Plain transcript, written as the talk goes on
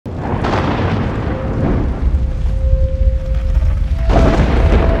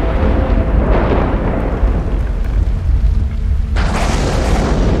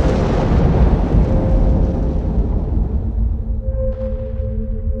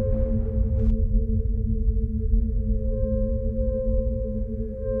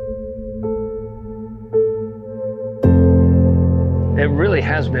really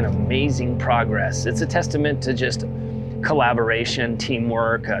has been amazing progress. It's a testament to just collaboration,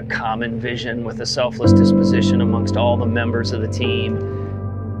 teamwork, a common vision with a selfless disposition amongst all the members of the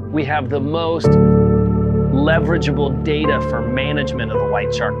team. We have the most leverageable data for management of the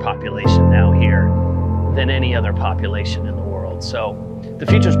white shark population now here than any other population in the world. So the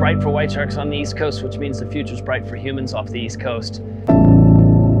future's bright for white sharks on the East Coast, which means the future's bright for humans off the East Coast.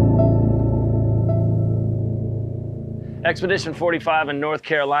 Expedition 45 in North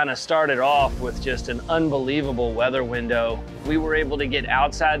Carolina started off with just an unbelievable weather window. We were able to get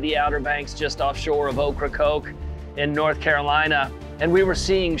outside the Outer Banks just offshore of Ocracoke in North Carolina, and we were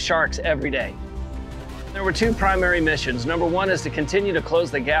seeing sharks every day. There were two primary missions. Number one is to continue to close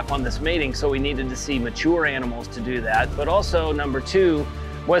the gap on this mating, so we needed to see mature animals to do that. But also number two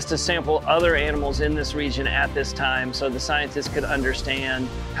was to sample other animals in this region at this time so the scientists could understand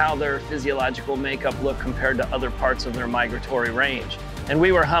how their physiological makeup looked compared to other parts of their migratory range. And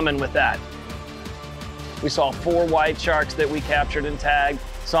we were humming with that. We saw 4 white sharks that we captured and tagged,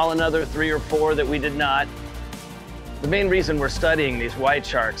 saw another 3 or 4 that we did not. The main reason we're studying these white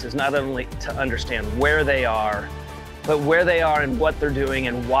sharks is not only to understand where they are, but where they are and what they're doing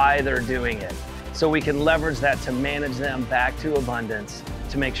and why they're doing it. So we can leverage that to manage them back to abundance,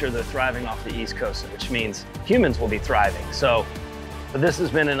 to make sure they're thriving off the East Coast, which means humans will be thriving. So this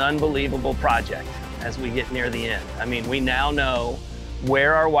has been an unbelievable project as we get near the end. I mean, we now know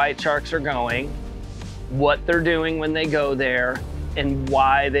where our white sharks are going, what they're doing when they go there, and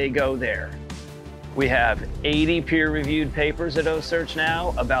why they go there. We have 80 peer-reviewed papers at OCEARCH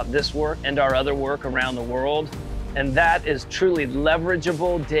now about this work and our other work around the world. And that is truly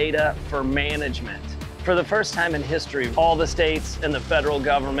leverageable data for management. For the first time in history, all the states and the federal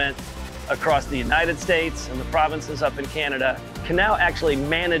government across the United States and the provinces up in Canada can now actually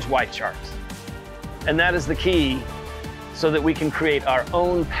manage white sharks. And that is the key so that we can create our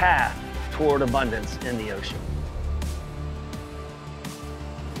own path toward abundance in the ocean.